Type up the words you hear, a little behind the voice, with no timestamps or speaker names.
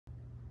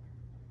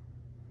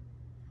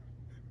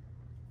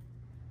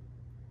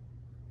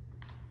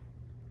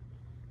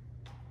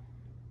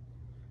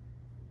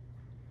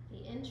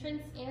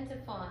entrance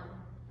antiphon.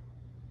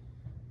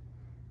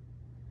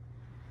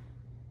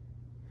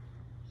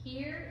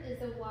 Here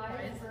is a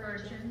wise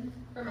virgin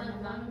from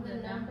among the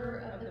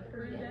number of the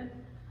prudent,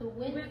 who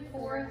went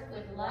forth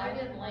with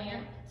lighted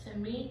lamp to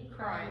meet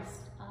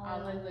Christ.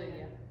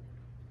 Alleluia.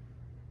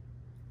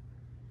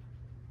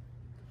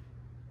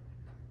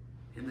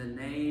 In the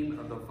name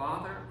of the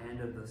Father, and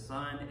of the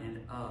Son, and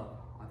of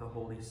the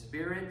Holy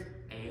Spirit,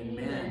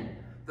 amen.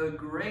 The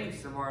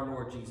grace of our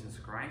Lord Jesus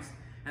Christ,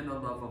 and the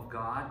love of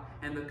God,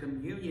 and the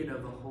communion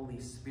of the Holy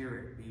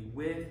Spirit be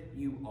with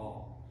you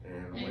all.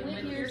 And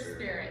with your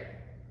spirit.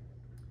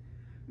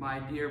 My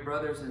dear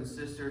brothers and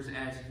sisters,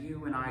 as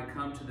you and I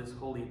come to this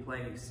holy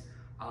place,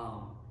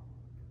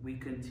 we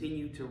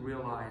continue to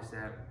realize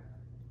that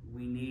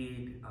we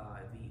need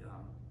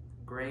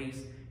the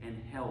grace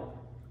and help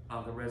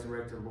of the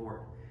resurrected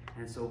Lord.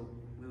 And so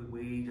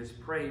we just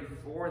pray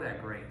for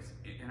that grace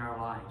in our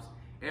lives,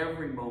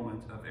 every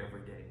moment of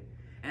every day.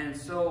 And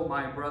so,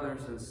 my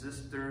brothers and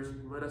sisters,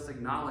 let us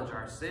acknowledge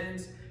our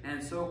sins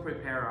and so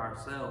prepare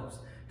ourselves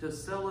to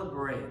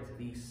celebrate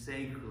these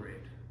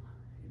sacred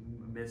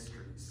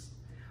mysteries.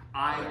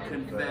 I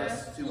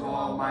confess to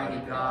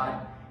Almighty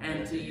God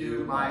and to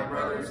you, my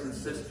brothers and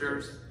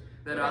sisters,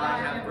 that I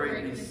have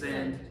greatly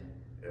sinned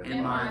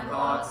in my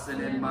thoughts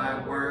and in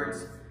my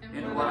words,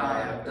 in what I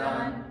have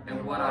done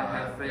and what I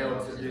have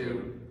failed to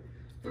do,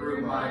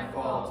 through my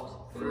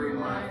fault, through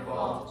my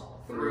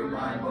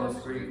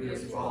most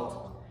grievous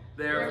fault.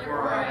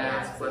 Therefore I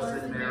ask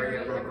Blessed Mary,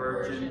 ever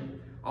Virgin,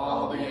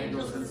 all the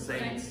angels and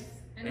saints,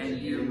 and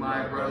you,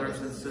 my brothers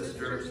and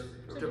sisters,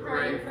 to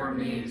pray for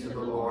me to the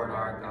Lord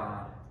our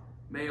God.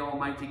 May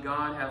Almighty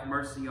God have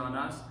mercy on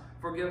us,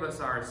 forgive us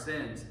our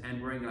sins, and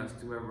bring us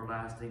to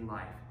everlasting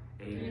life.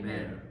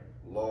 Amen.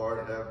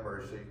 Lord, have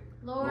mercy.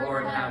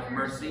 Lord, have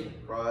mercy.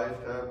 Christ,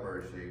 have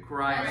mercy.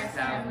 Christ,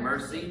 have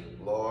mercy.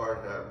 Lord,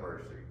 have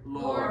mercy.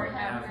 Lord,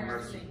 have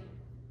mercy.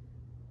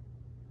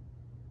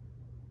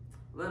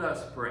 Let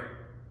us pray.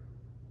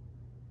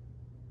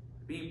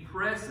 Be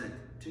present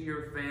to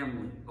your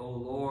family, O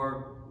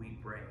Lord, we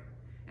pray,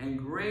 and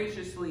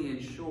graciously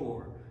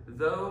ensure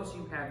those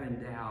you have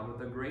endowed with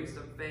the grace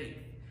of faith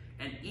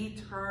and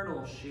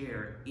eternal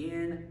share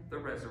in the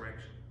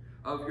resurrection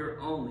of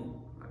your only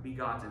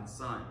begotten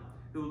Son,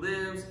 who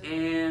lives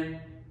and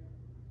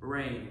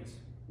reigns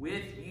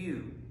with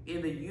you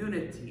in the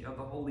unity of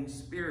the Holy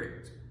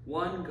Spirit,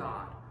 one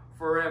God,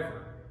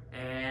 forever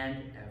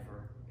and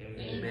ever.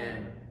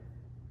 Amen.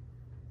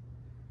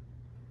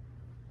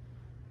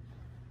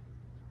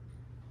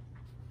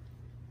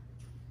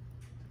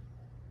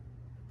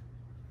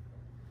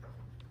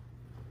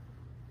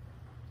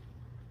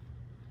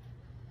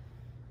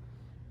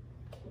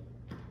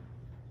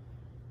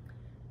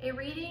 A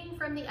reading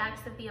from the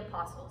Acts of the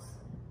Apostles.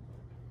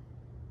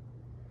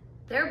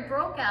 There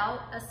broke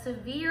out a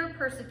severe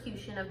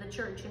persecution of the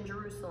church in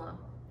Jerusalem,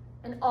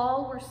 and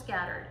all were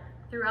scattered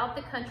throughout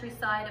the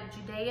countryside of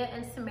Judea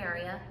and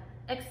Samaria,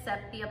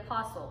 except the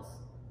apostles.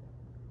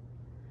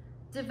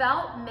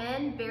 Devout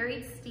men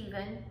buried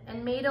Stephen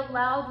and made a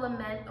loud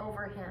lament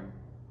over him.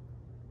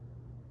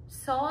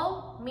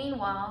 Saul,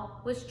 meanwhile,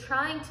 was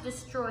trying to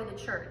destroy the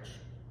church,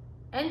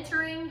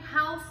 entering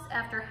house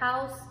after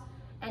house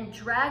and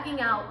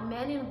dragging out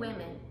men and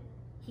women.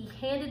 He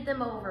handed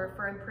them over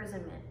for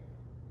imprisonment.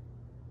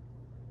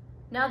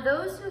 Now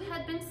those who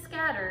had been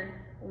scattered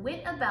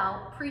went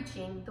about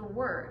preaching the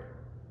word.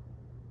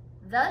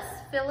 Thus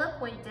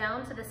Philip went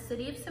down to the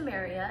city of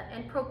Samaria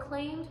and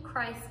proclaimed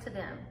Christ to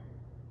them.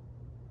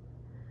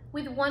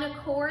 With one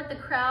accord, the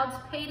crowds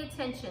paid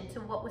attention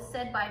to what was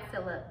said by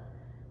Philip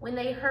when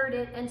they heard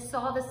it and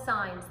saw the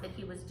signs that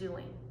he was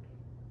doing.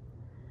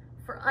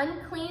 For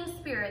unclean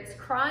spirits,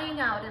 crying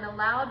out in a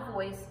loud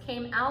voice,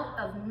 came out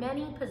of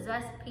many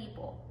possessed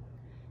people,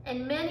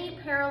 and many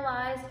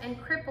paralyzed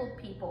and crippled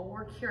people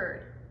were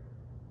cured.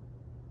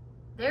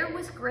 There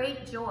was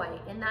great joy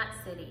in that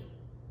city.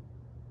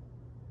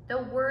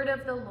 The word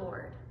of the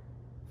Lord.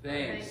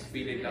 Thanks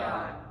be to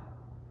God.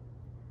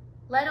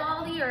 Let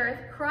all the earth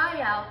cry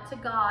out to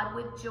God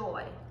with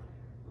joy.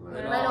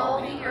 Let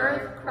all the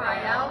earth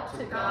cry out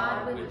to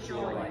God with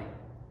joy.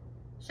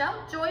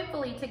 Shout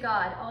joyfully to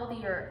God, all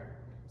the earth.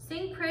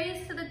 Sing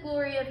praise to the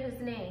glory of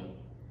his name.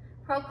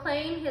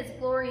 Proclaim his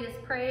glorious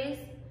praise.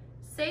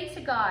 Say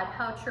to God,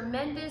 how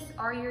tremendous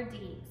are your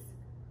deeds.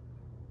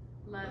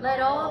 Let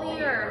all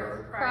the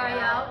earth cry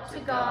out to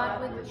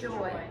God with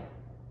joy.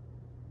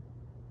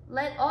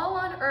 Let all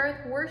on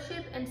earth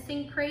worship and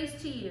sing praise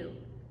to you.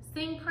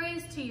 Sing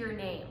praise to your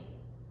name.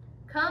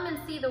 Come and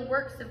see the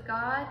works of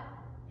God,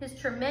 his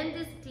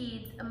tremendous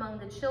deeds among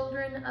the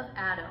children of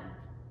Adam.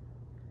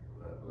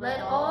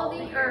 Let all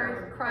the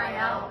earth cry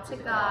out to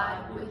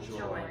God with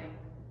joy.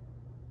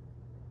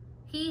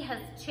 He has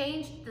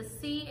changed the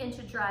sea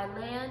into dry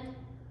land.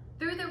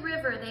 Through the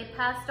river they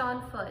passed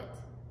on foot.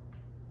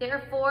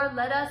 Therefore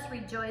let us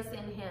rejoice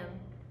in him.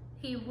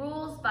 He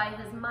rules by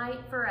his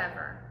might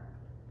forever.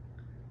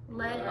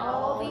 Let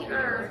all the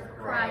earth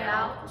cry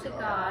out to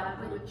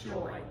God with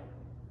joy.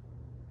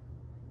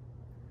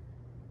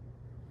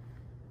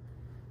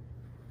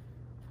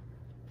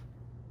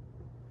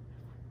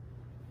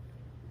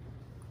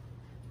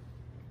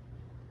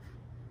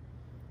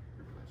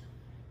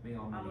 May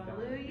Almighty God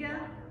Alleluia, be on your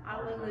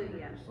heart, mind, and alleluia.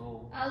 your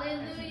soul.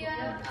 Alleluia,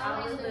 As you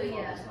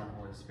alleluia. Son,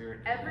 Holy Spirit.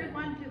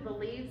 Everyone who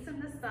believes in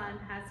the Son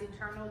has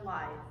eternal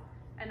life,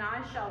 and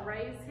I shall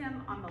raise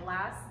him on the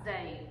last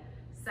day,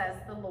 says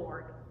the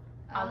Lord.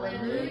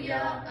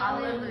 Alleluia,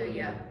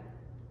 alleluia.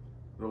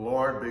 The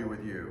Lord be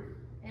with you.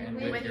 And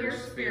With your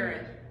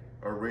spirit,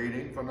 A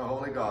reading from the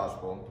Holy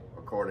Gospel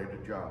according to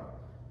John.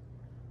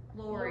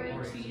 glory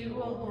to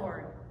you, O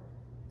Lord.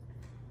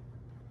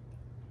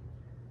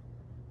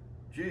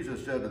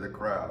 Jesus said to the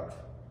crowds,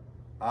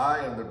 I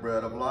am the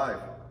bread of life.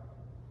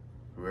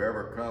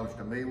 Whoever comes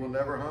to me will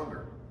never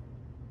hunger,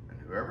 and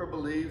whoever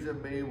believes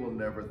in me will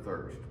never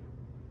thirst.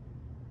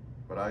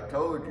 But I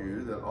told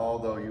you that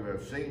although you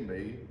have seen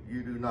me,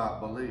 you do not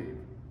believe.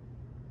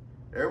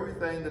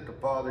 Everything that the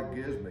Father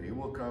gives me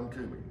will come to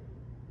me,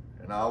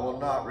 and I will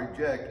not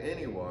reject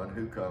anyone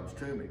who comes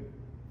to me,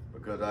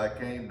 because I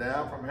came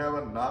down from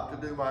heaven not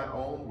to do my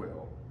own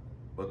will,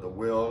 but the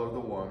will of the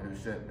one who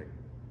sent me.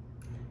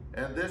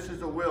 And this is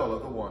the will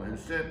of the one who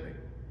sent me,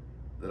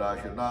 that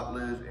I should not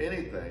lose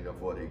anything of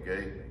what he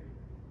gave me,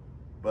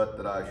 but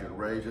that I should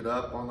raise it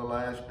up on the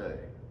last day.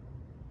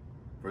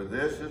 For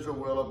this is the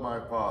will of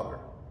my Father,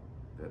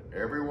 that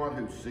everyone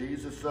who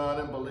sees the Son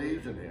and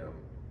believes in him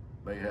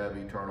may have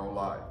eternal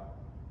life,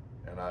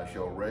 and I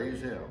shall raise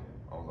him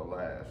on the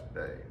last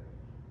day.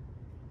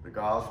 The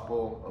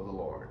Gospel of the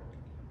Lord.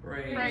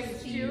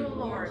 Praise to you,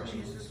 Lord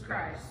Jesus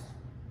Christ.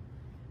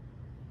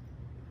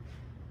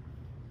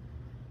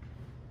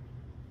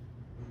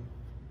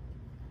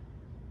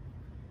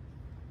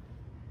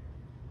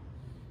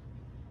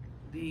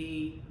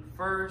 The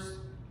first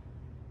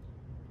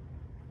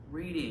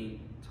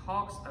reading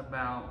talks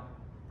about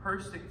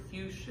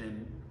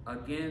persecution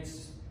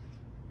against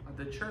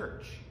the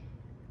church.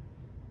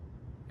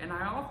 And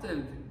I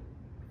often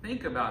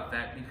think about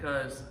that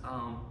because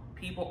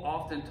people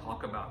often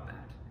talk about that.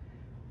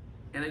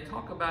 And they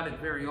talk about it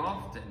very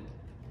often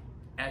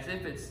as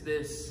if it's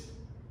this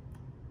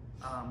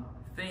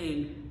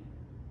thing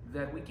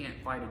that we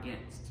can't fight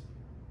against.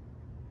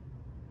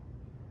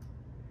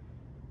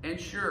 And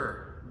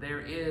sure,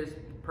 there is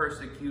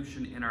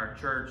persecution in our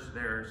church.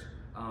 There's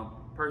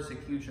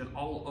persecution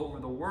all over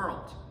the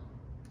world.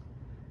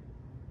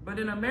 But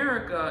in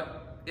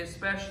America,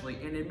 especially,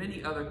 and in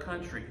many other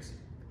countries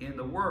in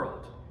the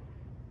world,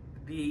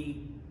 the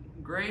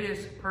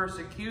greatest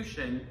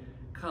persecution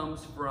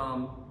comes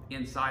from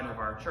inside of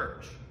our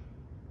church.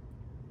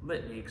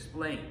 Let me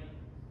explain.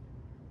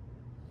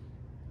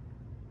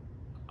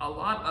 A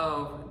lot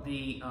of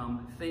the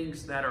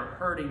things that are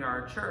hurting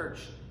our church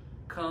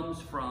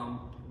comes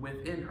from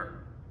within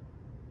her.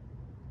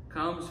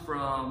 Comes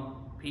from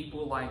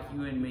people like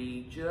you and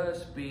me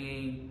just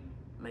being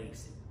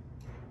lazy.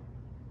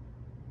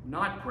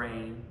 Not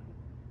praying,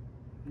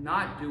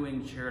 not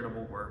doing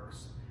charitable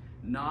works,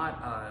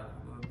 not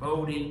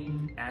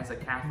voting as a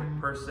Catholic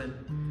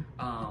person,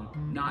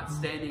 not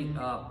standing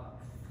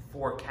up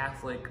for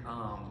Catholic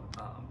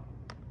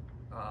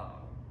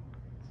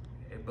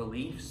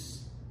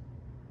beliefs,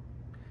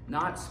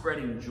 not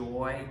spreading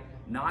joy,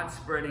 not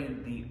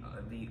spreading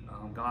the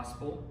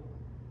gospel.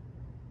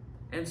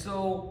 And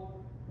so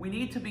we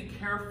need to be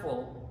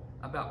careful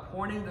about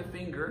pointing the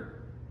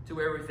finger to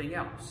everything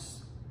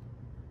else.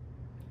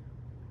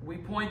 We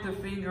point the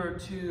finger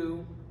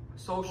to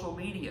social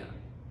media.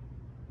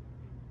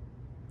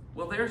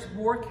 Well, there's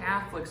more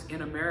Catholics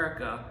in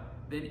America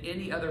than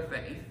any other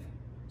faith.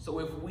 So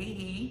if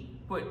we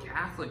put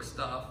Catholic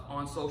stuff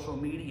on social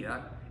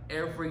media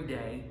every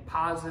day,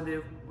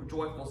 positive,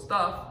 joyful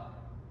stuff,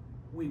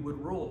 we would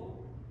rule.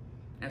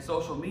 And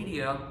social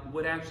media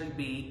would actually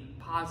be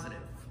positive.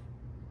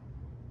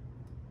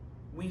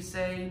 We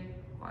say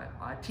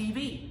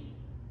TV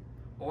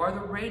or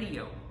the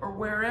radio or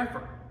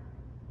wherever.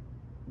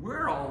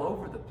 We're all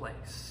over the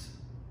place.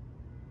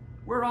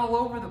 We're all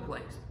over the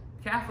place.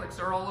 Catholics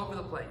are all over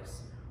the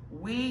place.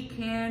 We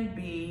can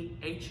be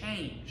a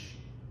change.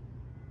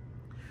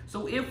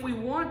 So if we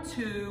want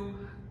to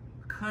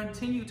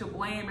continue to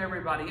blame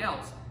everybody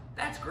else,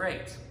 that's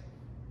great.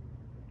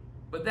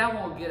 But that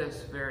won't get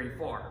us very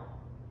far.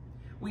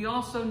 We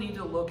also need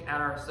to look at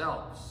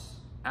ourselves,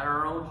 at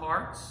our own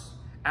hearts,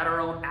 at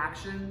our own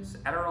actions,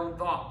 at our own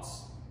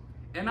thoughts.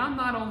 And I'm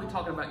not only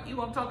talking about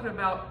you, I'm talking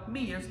about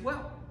me as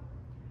well.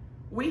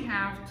 We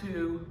have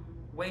to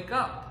wake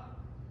up.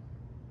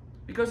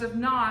 Because if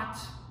not,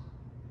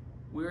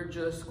 we're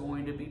just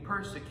going to be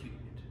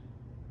persecuted.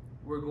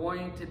 We're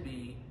going to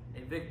be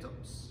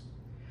victims.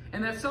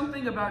 And that's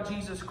something about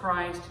Jesus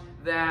Christ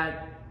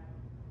that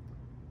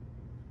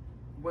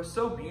was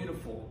so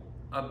beautiful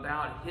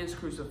about his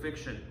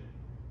crucifixion,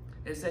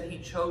 is that he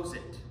chose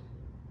it.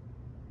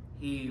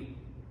 He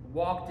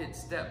walked it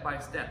step by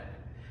step.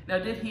 Now,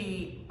 did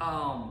he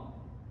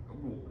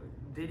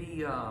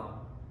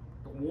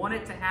want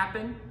it to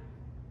happen?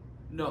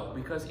 No,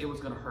 because it was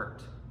going to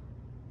hurt.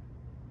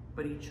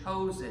 But he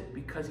chose it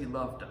because he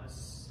loved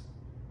us.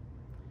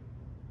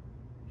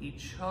 He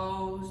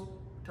chose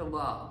to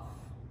love.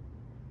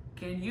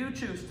 Can you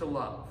choose to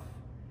love?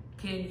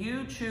 Can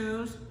you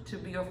choose to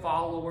be a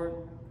follower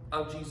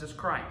of Jesus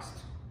Christ.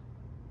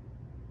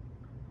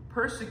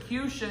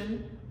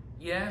 Persecution,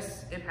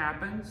 yes, it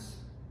happens.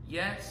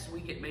 Yes,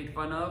 we get made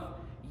fun of.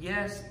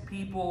 Yes,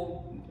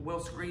 people will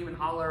scream and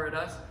holler at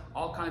us,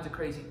 all kinds of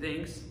crazy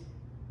things.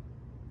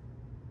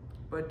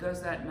 But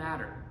does that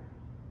matter?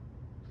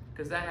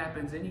 Because that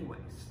happens anyways.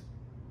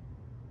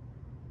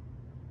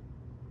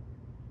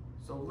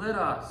 So let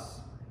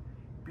us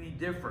be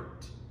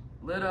different.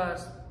 Let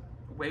us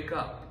wake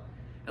up.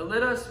 And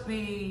let us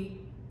be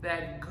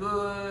that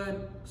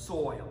good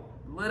soil.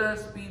 Let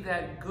us be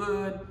that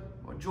good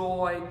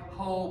joy,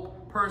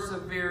 hope,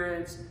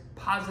 perseverance,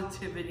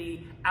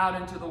 positivity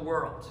out into the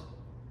world.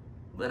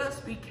 Let us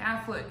be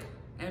Catholic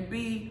and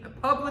be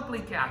publicly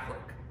Catholic.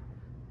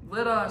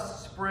 Let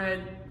us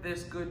spread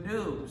this good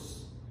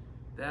news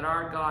that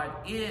our God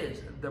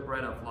is the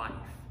bread of life.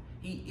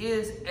 He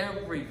is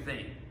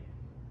everything.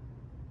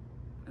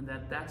 And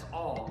that's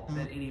all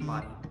that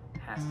anybody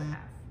has to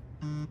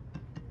have.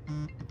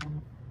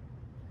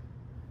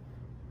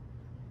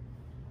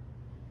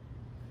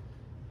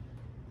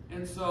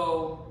 And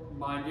so,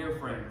 my dear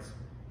friends,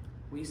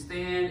 we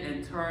stand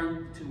and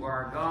turn to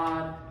our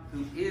God,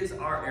 who is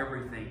our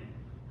everything.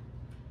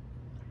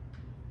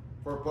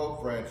 For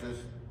Pope Francis,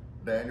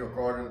 Daniel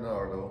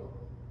Cardinal,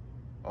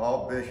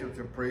 all bishops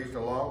and priests,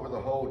 along with the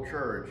whole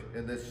church,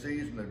 in this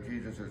season of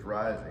Jesus'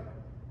 rising,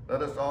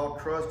 let us all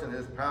trust in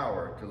his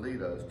power to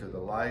lead us to the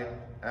light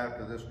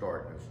after this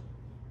darkness.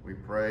 We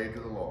pray to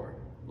the Lord.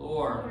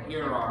 Lord,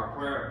 hear our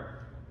prayer.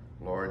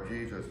 Lord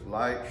Jesus,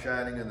 light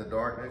shining in the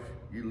darkness,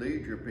 you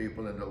lead your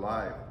people into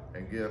life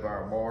and give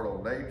our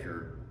mortal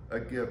nature a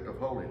gift of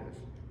holiness.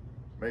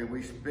 May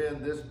we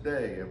spend this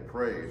day in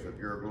praise of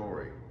your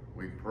glory.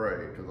 We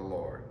pray to the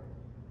Lord.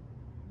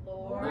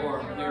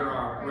 Lord, hear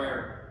our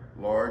prayer.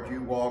 Lord,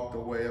 you walked the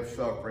way of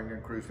suffering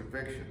and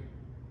crucifixion.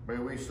 May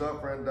we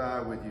suffer and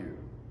die with you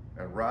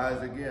and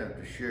rise again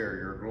to share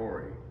your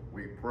glory.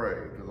 We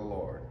pray to the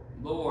Lord.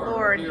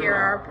 Lord, hear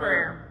our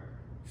prayer.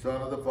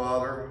 Son of the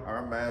Father,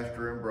 our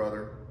Master and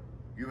Brother,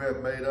 you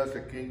have made us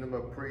a kingdom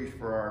of priests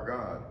for our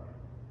God.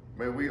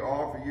 May we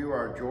offer you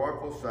our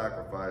joyful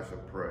sacrifice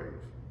of praise.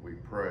 We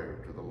pray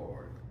to the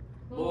Lord.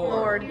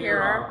 Lord, hear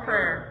our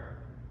prayer.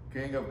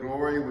 King of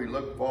glory, we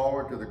look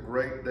forward to the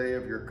great day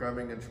of your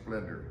coming in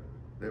splendor,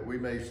 that we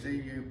may see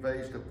you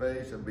face to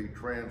face and be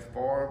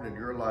transformed in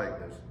your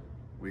likeness.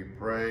 We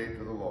pray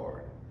to the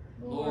Lord.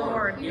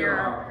 Lord, hear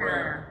our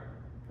prayer.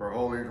 For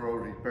Holy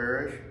Rosary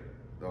Parish,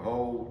 the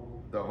whole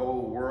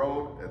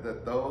world, and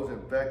that those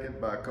infected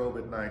by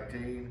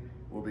COVID-19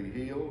 will be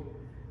healed,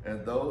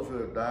 and those who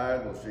have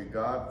died will see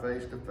God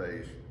face to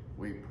face.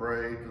 We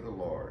pray to the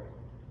Lord.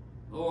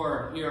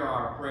 Lord, hear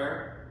our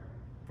prayer.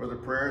 For the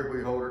prayers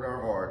we hold in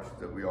our hearts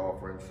that we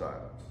offer in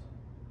silence.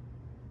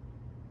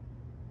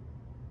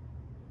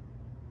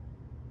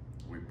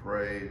 We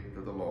pray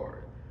to the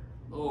Lord.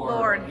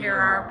 Lord, hear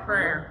our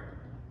prayer.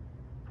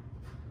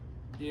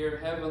 Dear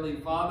Heavenly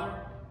Father,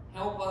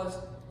 help us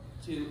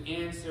to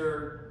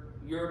answer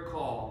your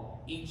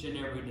call each and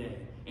every day,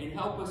 and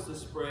help us to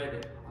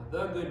spread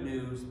the good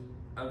news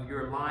of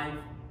your life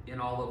in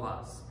all of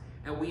us.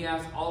 And we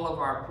ask all of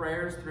our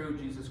prayers through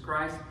Jesus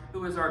Christ,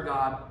 who is our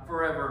God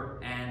forever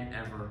and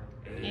ever.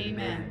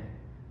 Amen.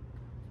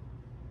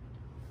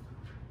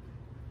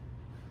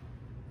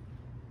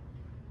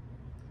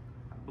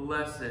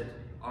 Blessed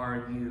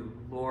are you,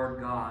 Lord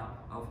God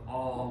of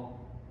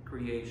all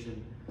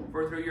creation.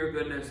 For through your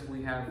goodness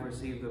we have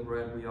received the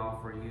bread we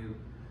offer you.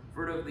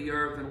 Fruit of the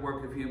earth and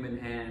work of human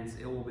hands,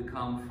 it will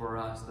become for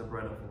us the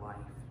bread of life.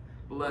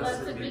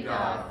 Blessed be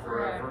God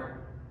forever.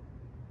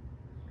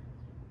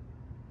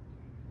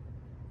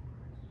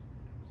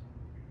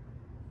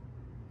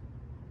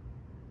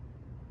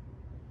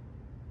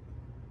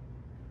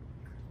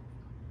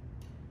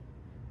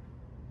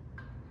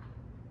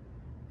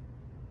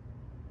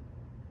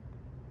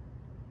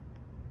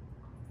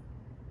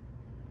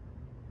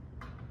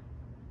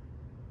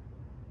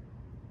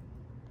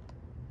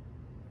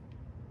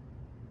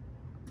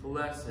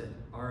 Blessed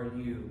are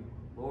you,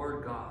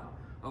 Lord God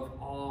of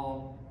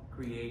all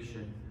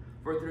creation.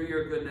 For through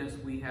your goodness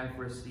we have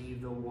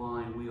received the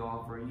wine we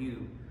offer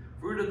you.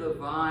 Fruit of the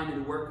vine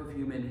and work of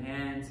human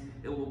hands,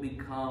 it will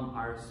become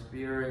our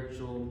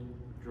spiritual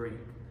drink.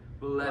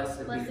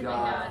 Blessed be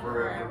God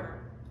forever.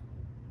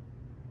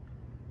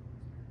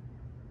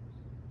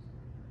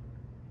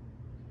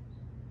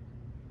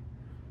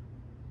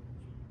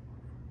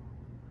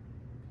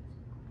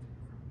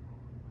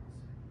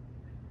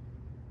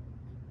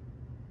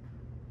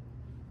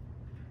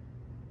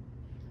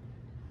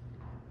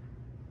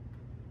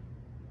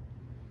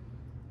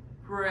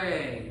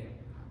 Pray,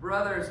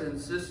 brothers and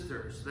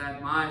sisters,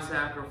 that my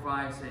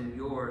sacrifice and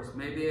yours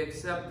may be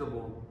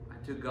acceptable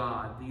to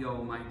God, the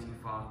Almighty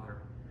Father.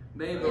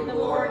 May the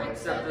Lord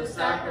accept the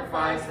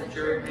sacrifice at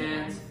your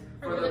hands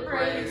for the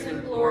praise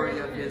and glory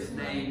of his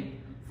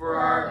name, for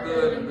our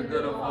good and the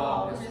good of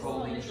all his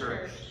holy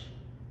church.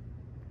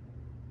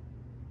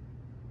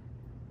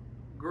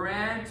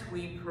 Grant,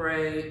 we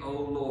pray, O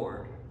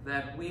Lord,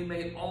 that we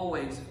may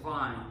always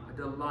find a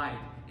delight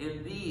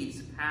in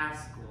these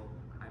Paschal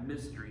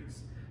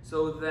mysteries,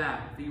 so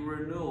that the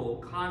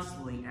renewal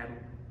constantly at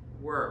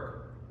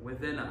work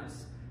within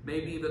us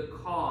may be the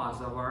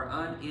cause of our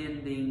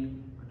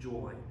unending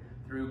joy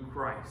through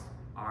Christ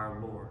our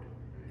Lord.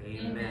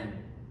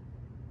 Amen.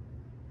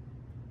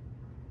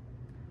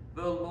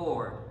 The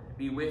Lord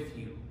be with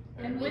you.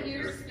 And with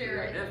your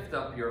spirit. Lift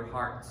up your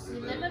hearts. We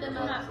lift them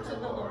up to the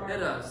Lord.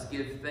 Let us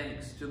give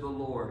thanks to the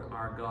Lord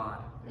our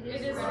God.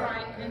 It is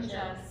right and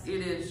just.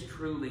 It is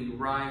truly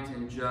right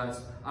and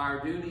just,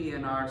 our duty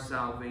and our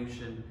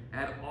salvation,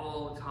 at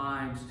all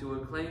times to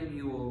acclaim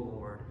you, O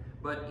Lord,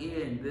 but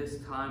in this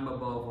time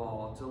above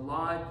all, to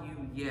laud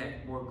you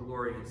yet more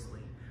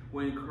gloriously,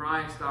 when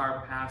Christ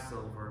our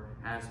Passover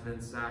has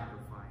been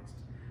sacrificed.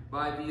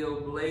 By the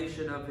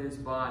oblation of his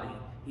body,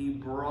 he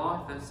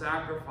brought the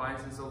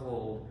sacrifices of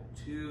old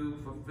to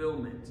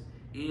fulfillment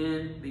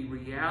in the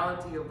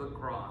reality of the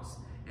cross,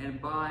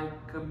 and by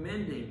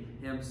commending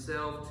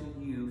himself to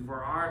you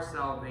for our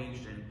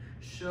salvation,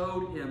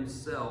 showed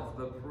himself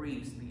the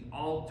priest, the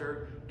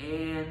altar,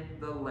 and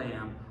the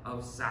lamb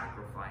of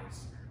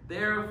sacrifice.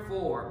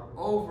 Therefore,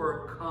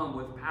 overcome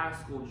with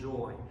paschal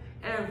joy,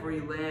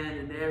 every land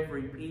and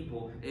every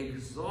people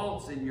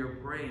exalts in your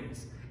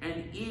praise,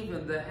 and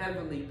even the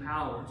heavenly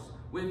powers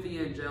with the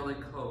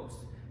angelic host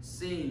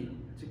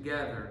sing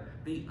together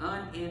the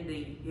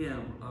unending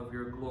hymn of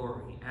your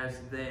glory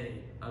as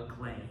they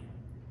acclaim.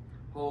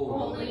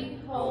 Holy,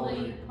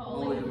 holy,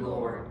 holy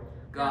Lord,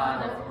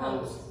 God of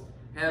hosts,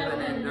 heaven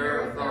and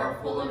earth are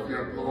full of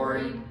your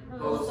glory.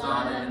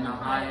 Hosanna in the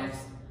highest.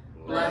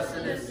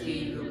 Blessed is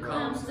he who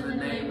comes in the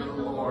name of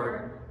the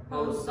Lord.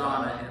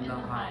 Hosanna in the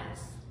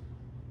highest.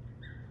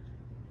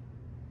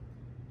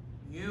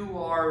 You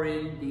are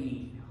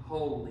indeed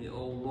holy,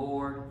 O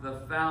Lord,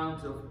 the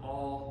fount of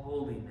all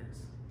holiness.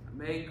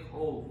 Make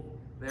holy,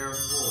 therefore,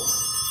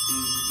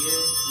 these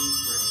gifts, we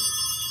pray,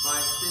 by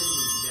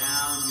sending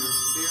down your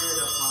Spirit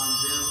upon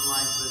them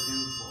like the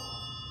dewfall,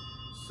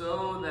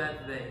 so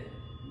that they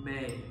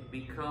may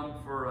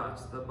become for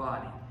us the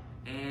body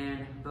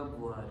and the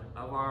blood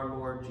of our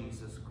Lord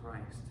Jesus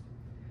Christ.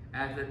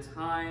 At the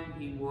time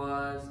he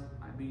was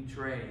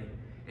betrayed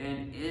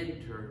and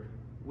entered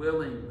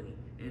willingly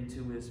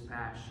into his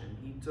passion,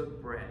 he took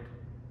bread,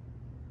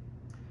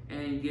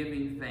 and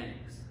giving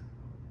thanks,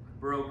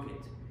 broke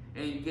it,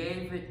 and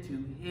gave it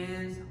to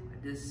his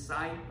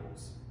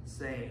disciples,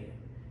 saying,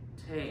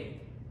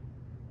 Take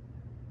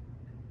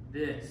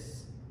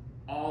this,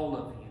 all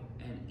of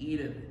you, and eat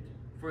of it,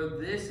 for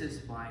this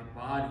is my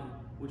body,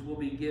 which will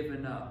be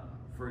given up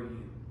for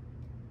you.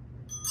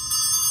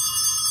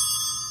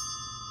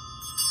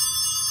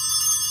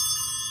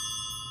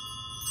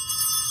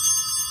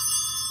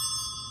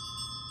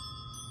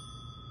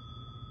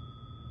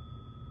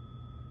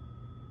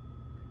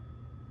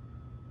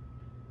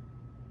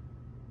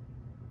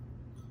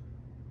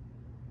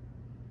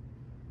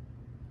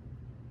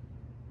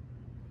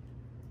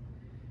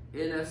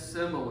 In a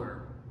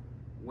similar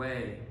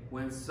way,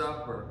 when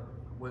supper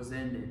was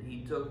ended,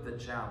 he took the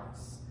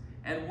chalice,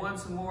 and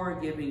once more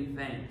giving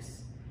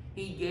thanks,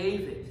 he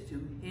gave it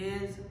to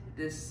his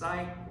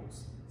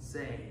disciples,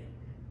 saying,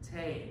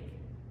 Take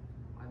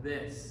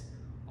this,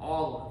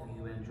 all of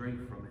you, and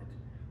drink from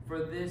it,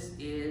 for this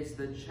is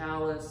the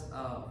chalice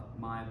of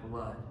my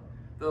blood,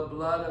 the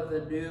blood of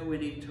the new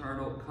and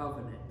eternal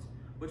covenant,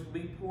 which will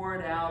be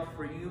poured out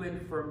for you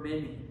and for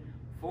many,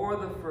 for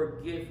the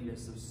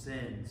forgiveness of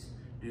sins.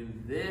 Do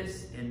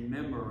this in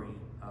memory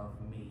of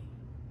me.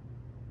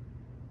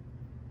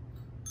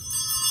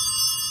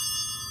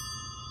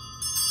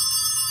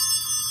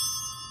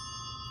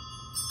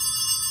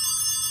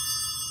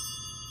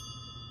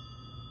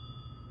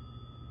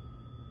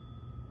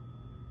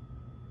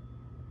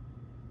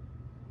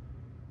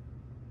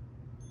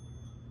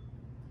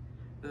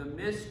 The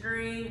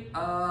mystery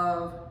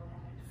of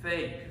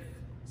faith.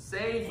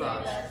 Save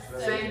us,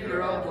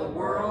 Savior of the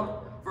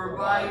world, for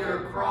by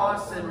your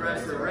cross and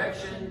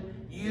resurrection,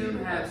 you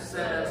have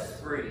set us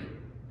free.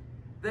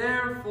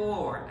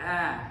 Therefore,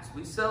 as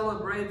we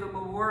celebrate the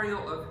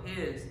memorial of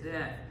his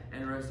death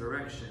and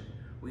resurrection,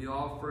 we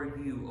offer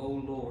you, O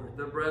Lord,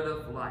 the bread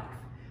of life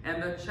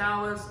and the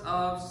chalice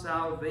of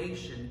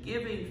salvation,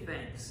 giving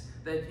thanks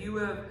that you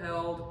have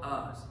held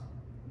us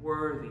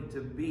worthy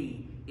to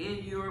be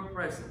in your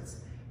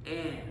presence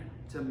and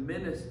to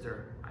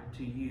minister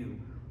to you.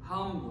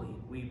 Humbly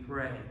we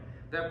pray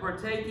that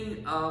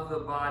partaking of the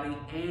body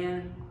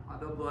and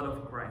the blood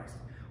of Christ,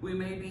 we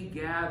may be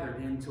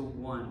gathered into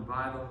one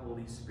by the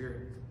Holy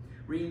Spirit.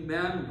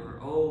 Remember,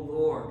 O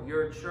Lord,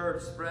 your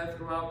church spread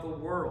throughout the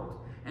world,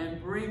 and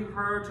bring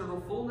her to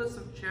the fullness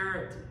of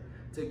charity,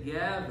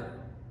 together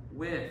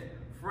with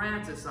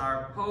Francis,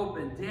 our Pope,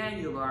 and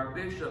Daniel, our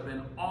Bishop,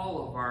 and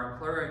all of our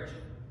clergy.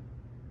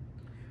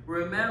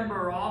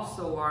 Remember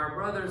also our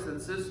brothers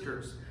and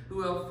sisters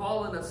who have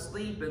fallen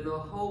asleep in the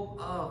hope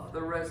of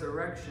the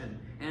resurrection,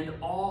 and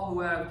all who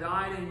have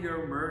died in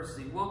your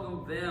mercy.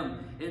 Welcome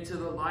them into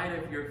the light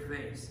of your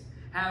face.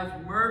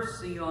 Have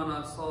mercy on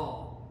us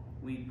all,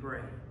 we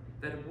pray,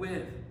 that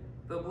with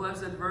the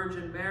Blessed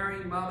Virgin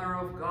Mary, Mother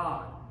of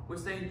God,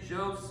 with Saint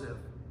Joseph,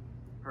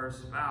 her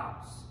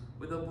spouse,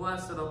 with the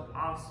blessed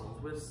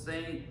apostles, with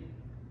Saint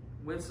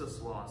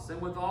Wenceslas,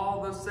 and with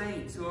all the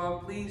saints who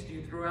have pleased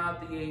you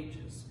throughout the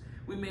ages,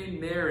 we may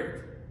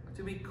merit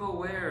to be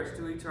co-heirs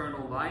to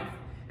eternal life,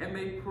 and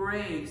may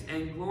praise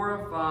and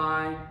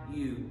glorify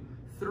you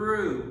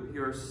through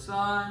your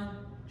Son,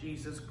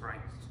 Jesus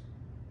Christ.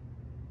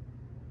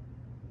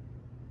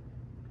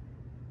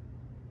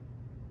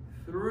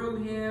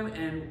 Through him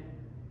and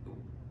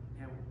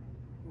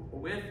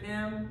with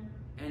him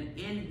and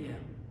in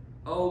him,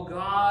 O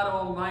God,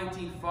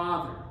 Almighty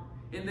Father,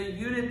 in the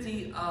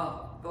unity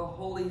of the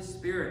Holy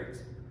Spirit,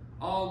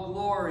 all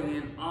glory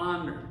and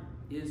honor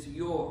is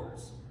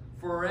yours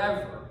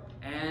forever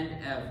and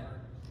ever.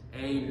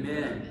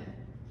 Amen.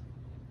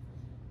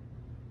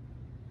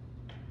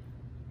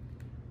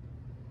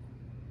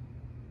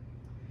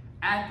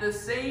 At the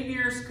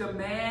Savior's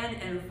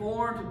command,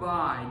 informed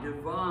by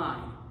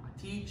divine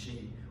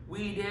teaching,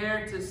 we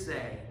dare to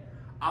say,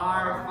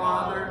 Our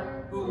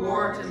Father, who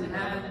art in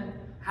heaven,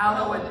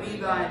 hallowed be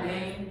thy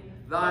name.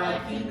 Thy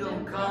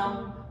kingdom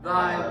come,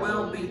 thy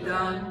will be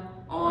done,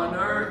 on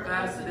earth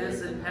as it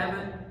is in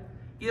heaven.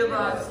 Give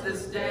us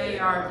this day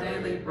our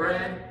daily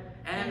bread,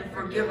 and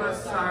forgive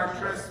us our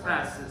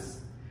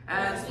trespasses,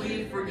 as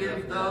we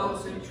forgive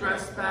those who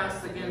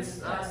trespass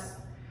against us.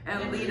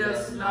 And lead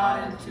us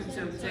not into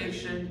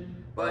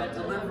temptation, but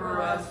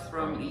deliver us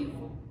from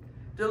evil.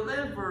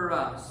 Deliver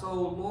us, O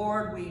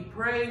Lord, we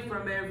pray,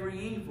 from every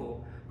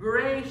evil.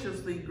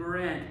 Graciously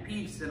grant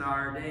peace in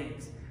our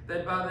days,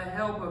 that by the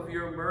help of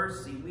your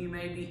mercy we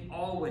may be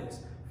always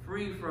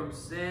free from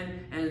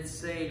sin and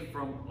safe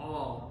from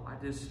all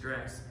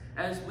distress,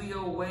 as we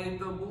await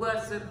the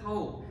blessed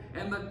hope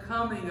and the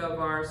coming of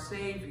our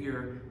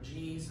Savior,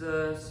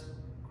 Jesus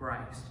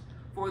Christ.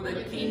 For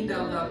the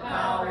kingdom, the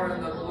power,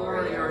 and the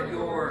glory are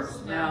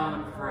yours, now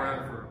and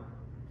forever.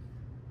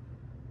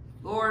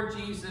 Lord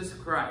Jesus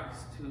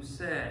Christ, who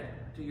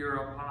said to your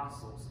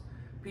apostles,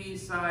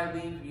 Peace I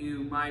leave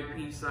you, my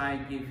peace I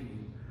give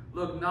you.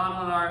 Look not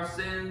on our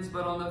sins,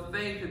 but on the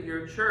faith of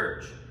your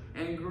church,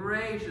 and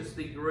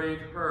graciously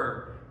grant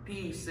her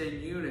peace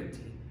and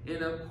unity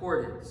in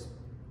accordance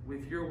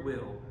with your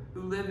will,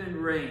 who live and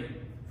reign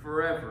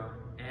forever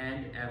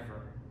and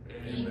ever.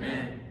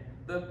 Amen.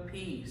 The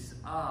peace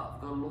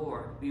of the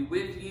Lord be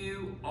with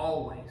you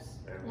always.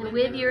 And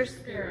with your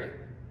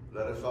spirit.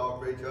 Let us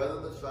offer each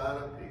other the sign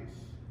of peace.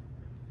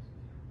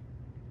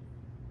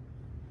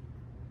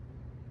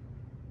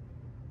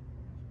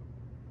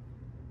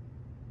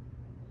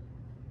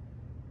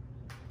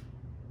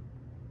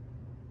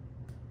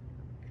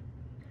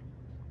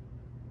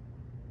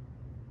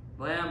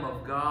 Lamb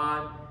of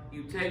God,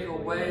 you take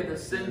away the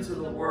sins of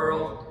the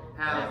world,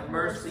 have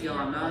mercy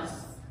on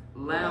us.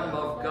 Lamb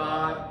of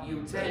God,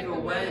 you take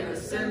away the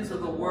sins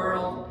of the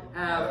world,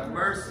 have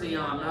mercy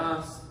on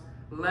us.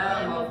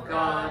 Lamb of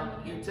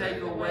God, you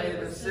take away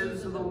the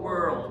sins of the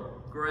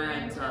world,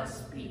 grant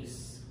us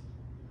peace.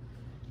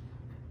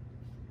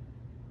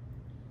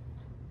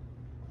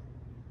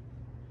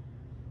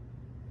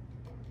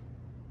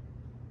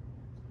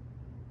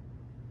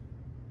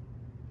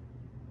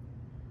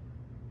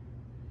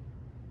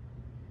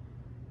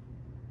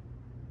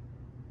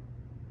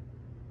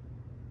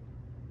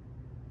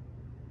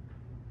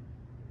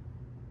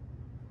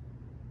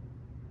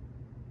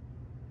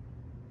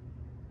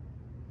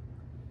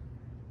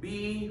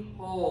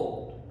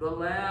 Behold the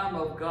Lamb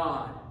of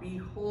God.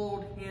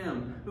 Behold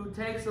him who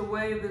takes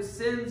away the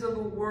sins of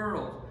the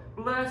world.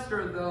 Blessed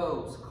are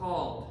those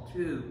called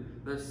to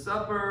the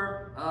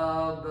supper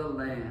of the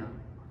Lamb.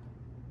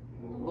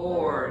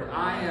 Lord,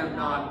 I am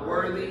not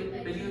worthy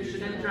that you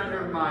should enter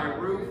under my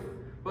roof,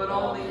 but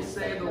only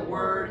say the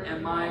word,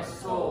 and my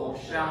soul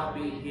shall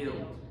be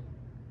healed.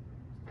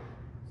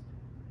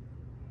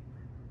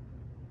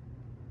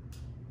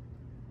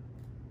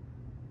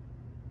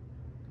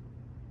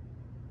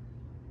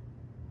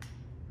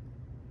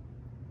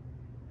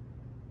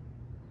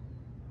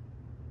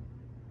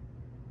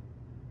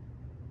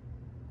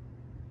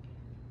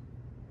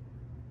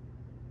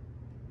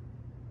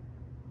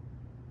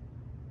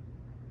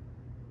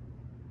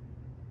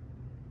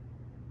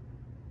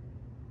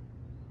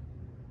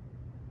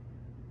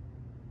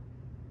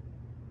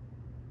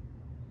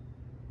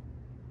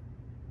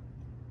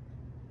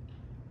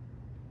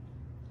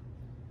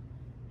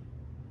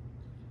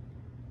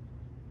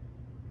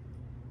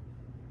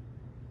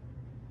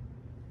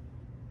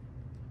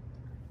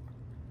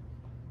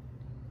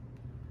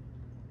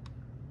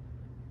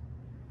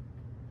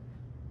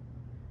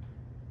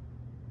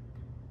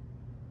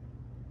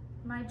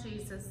 My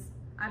Jesus,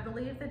 I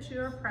believe that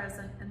you are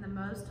present in the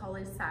most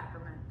holy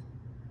sacrament.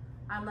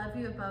 I love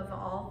you above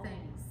all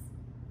things,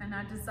 and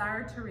I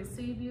desire to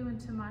receive you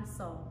into my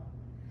soul.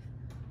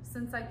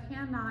 Since I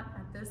cannot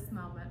at this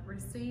moment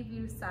receive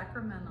you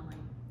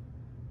sacramentally,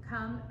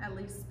 come at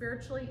least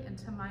spiritually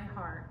into my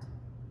heart.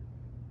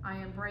 I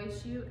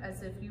embrace you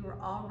as if you were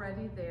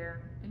already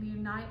there and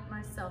unite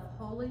myself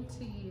wholly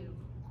to you.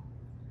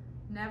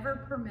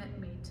 Never permit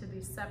me to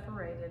be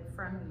separated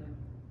from you.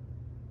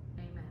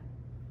 Amen.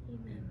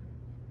 Amen.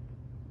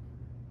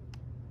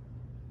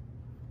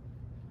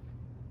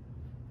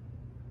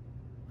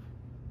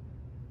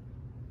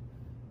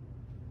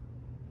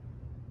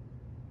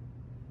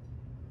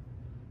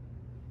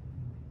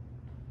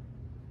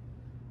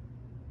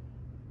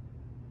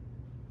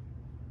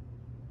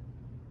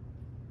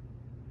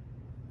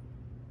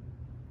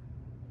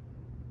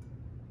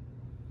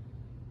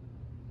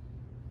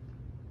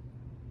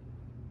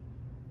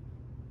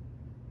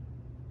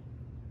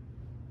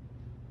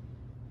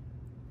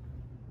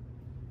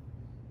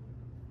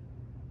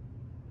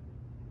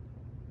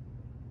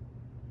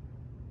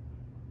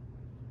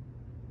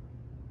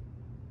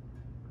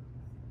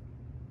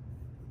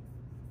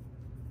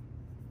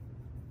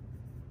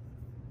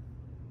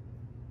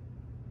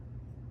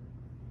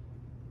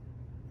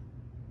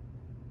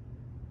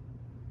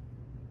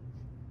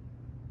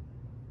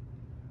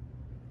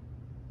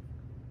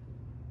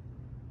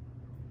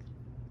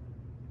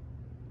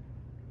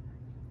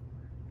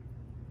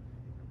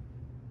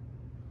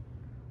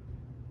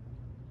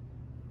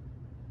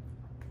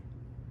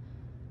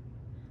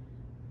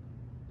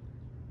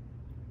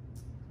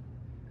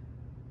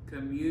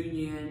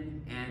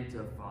 Communion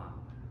Antiphon.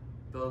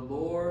 The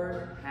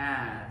Lord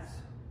has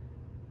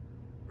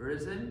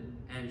risen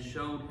and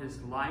shone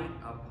his light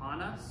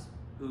upon us,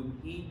 whom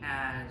he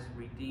has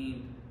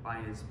redeemed by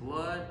his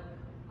blood.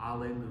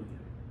 Alleluia.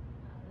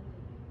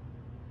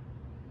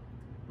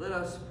 Let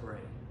us pray.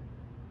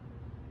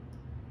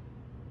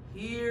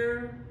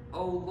 Hear,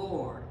 O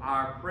Lord,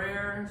 our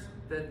prayers,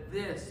 that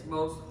this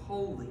most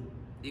holy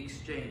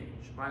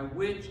exchange by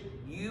which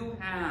you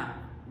have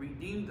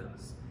redeemed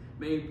us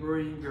may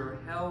bring your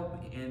help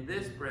in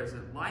this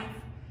present life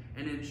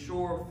and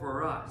ensure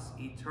for us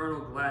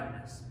eternal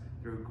gladness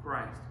through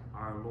Christ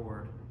our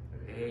Lord.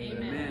 Amen.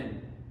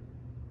 Amen.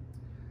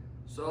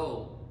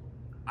 So,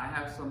 I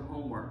have some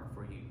homework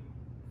for you.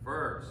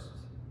 First,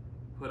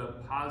 put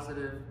a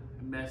positive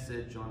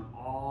message on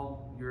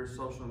all your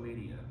social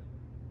media.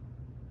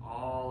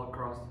 All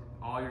across,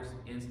 all your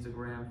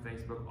Instagram,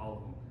 Facebook, all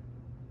of them.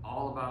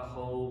 All about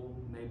hope,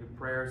 maybe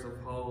prayers of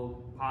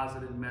hope,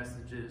 positive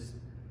messages,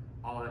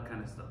 all that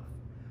kind of stuff.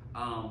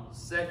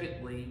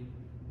 Secondly,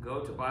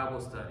 go to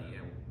Bible study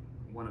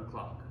at 1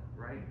 o'clock,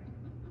 right?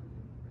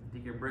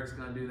 Deacon Brick's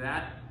going to do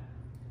that.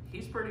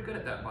 He's pretty good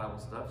at that Bible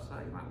stuff, so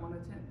you might want to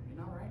attend, you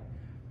know, right?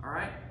 All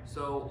right,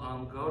 so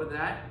go to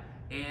that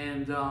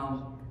and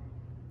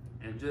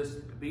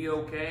just be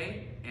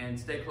okay and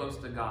stay close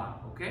to God,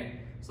 okay?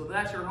 So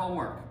that's your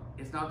homework.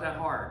 It's not that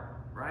hard,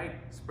 right?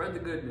 Spread the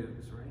good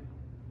news, right?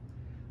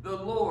 The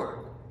Lord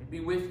be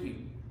with you.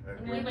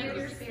 And with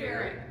your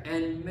spirit.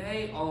 And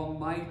may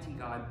Almighty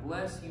God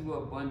bless you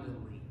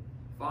abundantly,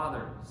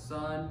 Father,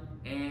 Son,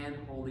 and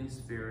Holy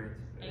Spirit.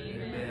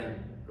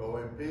 Amen. Go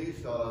in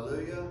peace.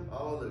 Hallelujah.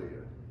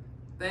 Hallelujah.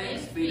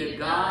 Thanks be to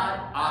God.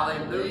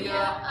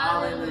 Alleluia.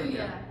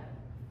 Alleluia.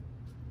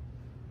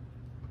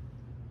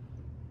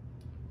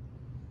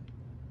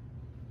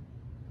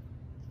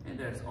 And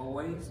as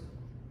always,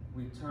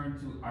 we turn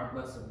to our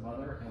Blessed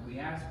Mother and we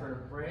ask her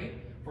to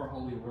pray for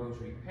Holy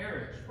Rosary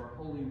Parish, for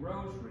Holy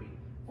Rosary,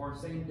 for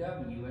St.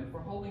 W, and for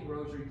Holy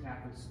Rosary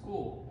Catholic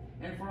School,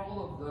 and for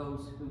all of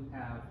those who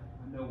have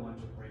no one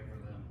to pray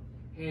for them.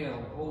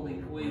 Hail, Holy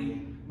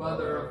Queen,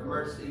 Mother of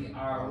Mercy,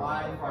 our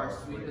life, our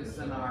sweetness,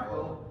 and our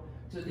hope.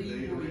 To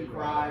thee do we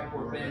cry,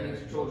 poor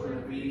banished children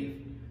of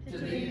Eve. To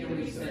thee do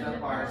we send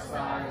up our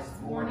sighs,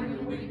 mourning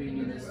and weeping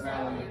in this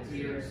valley of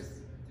tears.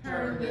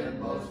 Turn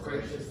then, most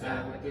gracious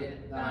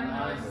Advocate, thine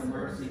eyes of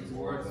mercy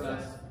towards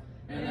us,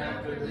 and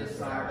after this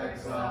our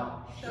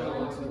exile, show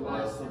unto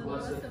us the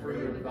blessed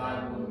fruit of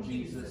thy womb,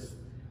 Jesus.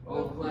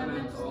 O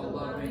clement, O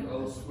loving,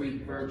 O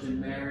sweet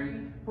Virgin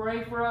Mary,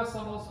 pray for us,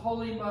 O most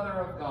holy Mother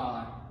of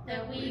God,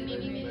 That we may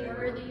be made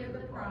worthy of the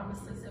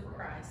promises of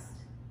Christ.